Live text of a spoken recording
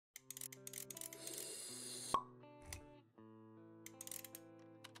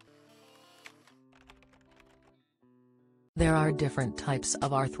there are different types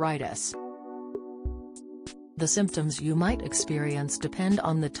of arthritis. The symptoms you might experience depend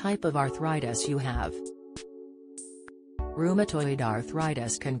on the type of arthritis you have. Rheumatoid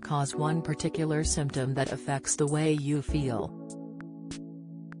arthritis can cause one particular symptom that affects the way you feel.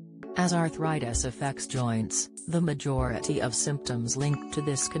 As arthritis affects joints, the majority of symptoms linked to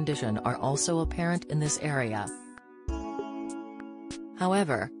this condition are also apparent in this area.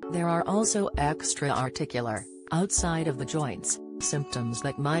 However, there are also extra-articular, outside of the joints, symptoms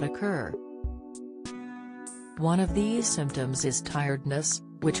that might occur. One of these symptoms is tiredness,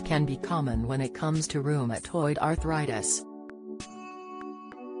 which can be common when it comes to rheumatoid arthritis.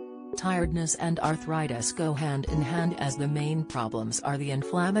 Tiredness and arthritis go hand in hand, as the main problems are the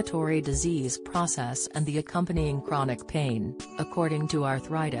inflammatory disease process and the accompanying chronic pain, according to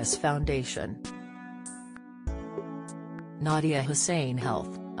Arthritis Foundation. Nadia Hussain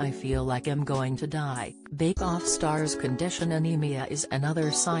Health, I feel like I'm going to die. Bake-Off stars condition. Anemia is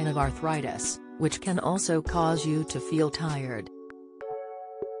another sign of arthritis, which can also cause you to feel tired.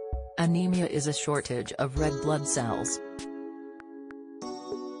 Anemia is a shortage of red blood cells.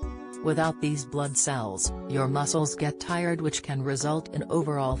 Without these blood cells, your muscles get tired, which can result in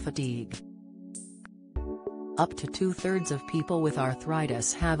overall fatigue. Up to 2/3 of people with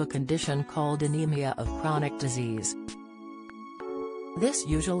arthritis have a condition called anemia of chronic disease. This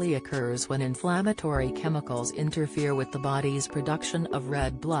usually occurs when inflammatory chemicals interfere with the body's production of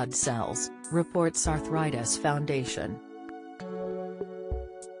red blood cells, reports Arthritis Foundation.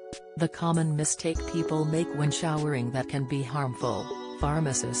 The common mistake people make when showering that can be harmful.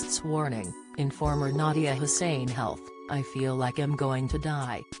 Pharmacist's warning, informer Nadia Hussain Health, I feel like I'm going to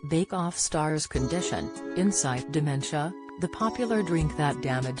die. Bake-Off stars condition, insight dementia, the popular drink that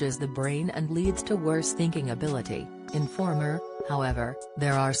damages the brain and leads to worse thinking ability, informer. However,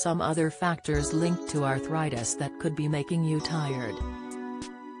 there are some other factors linked to arthritis that could be making you tired.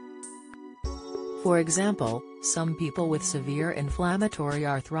 For example, some people with severe inflammatory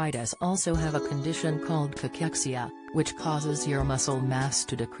arthritis also have a condition called cachexia, which causes your muscle mass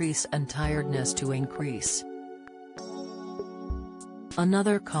to decrease and tiredness to increase.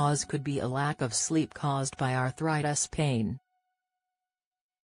 Another cause could be a lack of sleep caused by arthritis pain.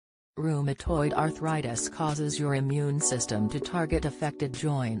 Rheumatoid arthritis causes your immune system to target affected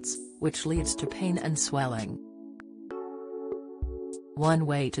joints, which leads to pain and swelling. One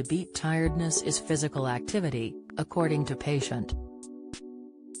way to beat tiredness is physical activity, according to patient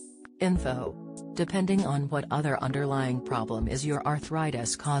info. Depending on what other underlying problem is your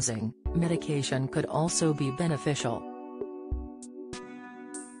arthritis causing, medication could also be beneficial.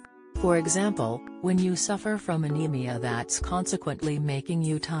 For example, when you suffer from anemia that's consequently making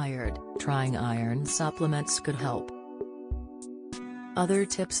you tired, trying iron supplements could help. Other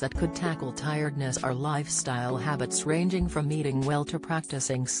tips that could tackle tiredness are lifestyle habits ranging from eating well to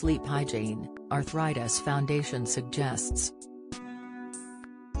practicing sleep hygiene, Arthritis Foundation suggests.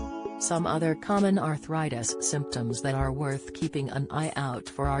 Some other common arthritis symptoms that are worth keeping an eye out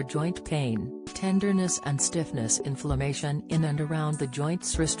for are joint pain, tenderness and stiffness, inflammation in and around the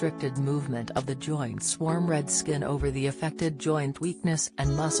joints, restricted movement of the joints, warm red skin over the affected joint, weakness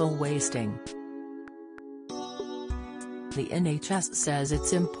and muscle wasting. The NHS says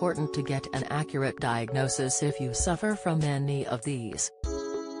it's important to get an accurate diagnosis if you suffer from any of these.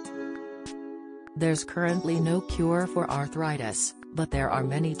 There's currently no cure for arthritis, but there are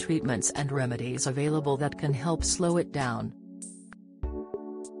many treatments and remedies available that can help slow it down.